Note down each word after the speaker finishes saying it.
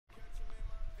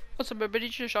What's up everybody,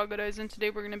 it's ShellGoodVibes, and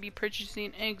today we're going to be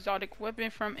purchasing an exotic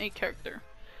weapon from a character.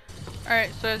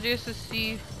 Alright, so as you guys can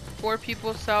see, 4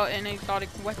 people sell an exotic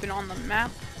weapon on the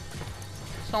map.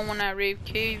 Someone at Rave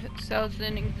Cave sells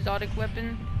an exotic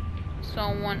weapon.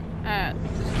 Someone at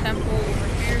this temple over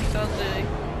here sells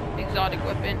an exotic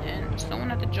weapon. And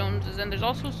someone at the Joneses. And there's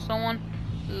also someone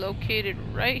located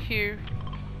right here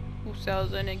who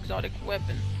sells an exotic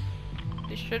weapon.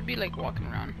 They should be like walking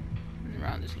around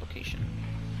this location.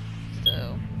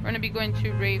 So we're gonna be going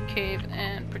to Rave Cave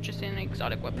and purchasing an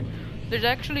exotic weapon. There's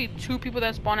actually 2 people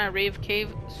that spawn at Rave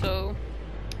Cave, so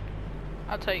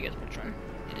I'll tell you guys which one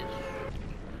it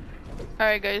is.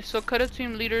 Alright guys, so Cutter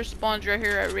Team Leader spawns right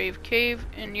here at Rave Cave,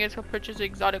 and you guys can purchase an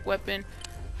exotic weapon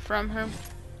from her,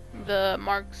 the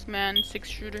Marksman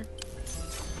 6-shooter,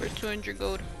 for 200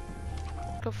 gold.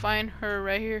 You can find her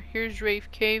right here. Here's Rave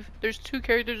Cave. There's 2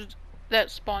 characters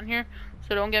that spawn here,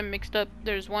 so don't get mixed up.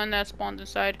 There's one that spawns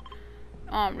inside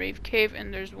Rave Cave,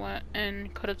 and there's one,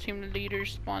 and Cutter Team Leader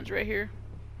spawns right here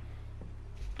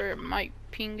for Mike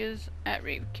Pingas at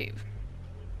Rave Cave.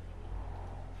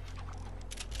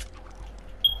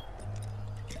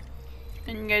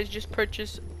 And you guys just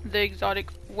purchase the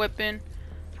exotic weapon,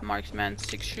 Marksman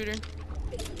 6-shooter,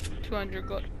 200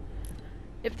 gold.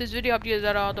 If this video helped you guys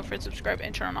at all, don't forget to subscribe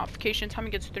and turn on notifications. Time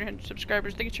it gets to 300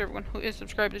 subscribers. Thank you to everyone who is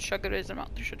subscribed to ShellGoodVibes. I'm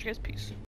out. Peace.